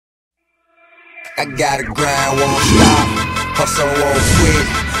I gotta grind, won't stop, hustle won't quit,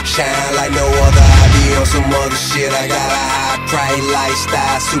 shine like no other. I be on some other shit. I got a high price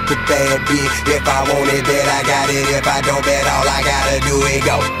lifestyle, super bad bitch. If I want it, bet I got it. If I don't, bet all I gotta do is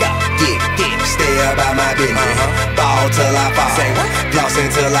go. Get, stay about my business. Ball till I fall, floss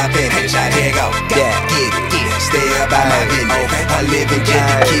until I finish. I here go, get it, stay about my business. I live in get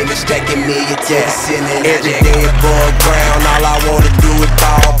the killing, stacking millions to the ceiling. Every day above ground, all I wanna do is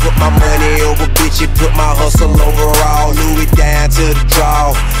ball. Put my money over bitches, put my hustle overall. Louis down to the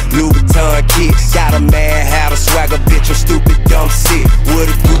draw, Louis Vuitton kicks. Got a mad hat, a swagger bitch, I'm stupid dumb sick. With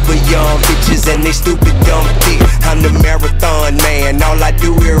a group of young bitches and they stupid dumb thick. I'm the marathon man, all I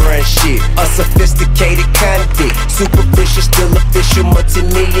do is run shit. A sophisticated convict, superficial, still official,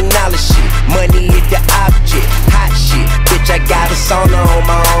 multi-million-dollar shit. Money is the object, hot shit. Bitch, I got a sauna on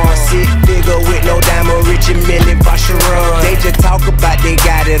my arm. Sick figure with no diamond, rich and million Vacheron. They just talk about they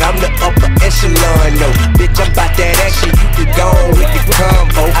got it, I'm the upper echelon. No, bitch, I'm about that action, you can go on with the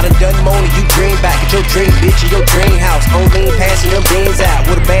combo. I done more than you dream back. Get your dream bitch in your dream house. On lean, passing them beans out.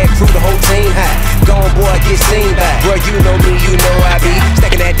 With a bad crew, the whole team high. Gone boy, get seen back. Bro, you know me, you know I be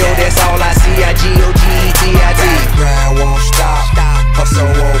stacking that dough, that's all I see. I-G-O-G-E-T-I-D. Grind won't stop, hustle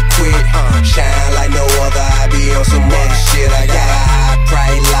won't quit, shine like no other. I be on some other shit. I got a high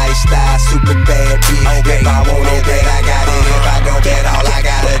price lifestyle, super bad bitch. If I want it, bet I got it. If I don't, bet all I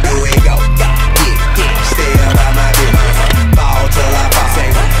gotta do is go. Get, stay about my business. Ball till I fall,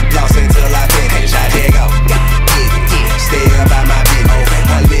 lost until I finish. I dare go. Get, stay about my business.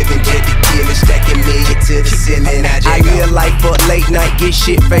 I live and get the killing, stacking millions to the ceiling. I real life but late night, get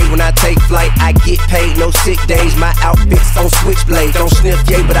shit fade. When I take flight, I get paid, no sick days. My outfits on switchblade, don't sniff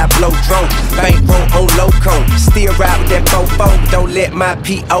yay, but I blow drone. Bankroll on loco, still ride with that fofo. Don't let my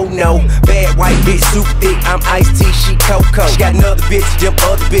P.O. know. Bad white bitch, super thick, I'm iced tea, she cocoa. She got another bitch, them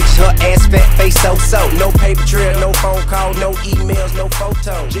other bitches, her ass fat, face so. No paper trail, no phone call, no emails, no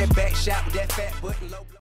photos. Jet back shot with that fat button low.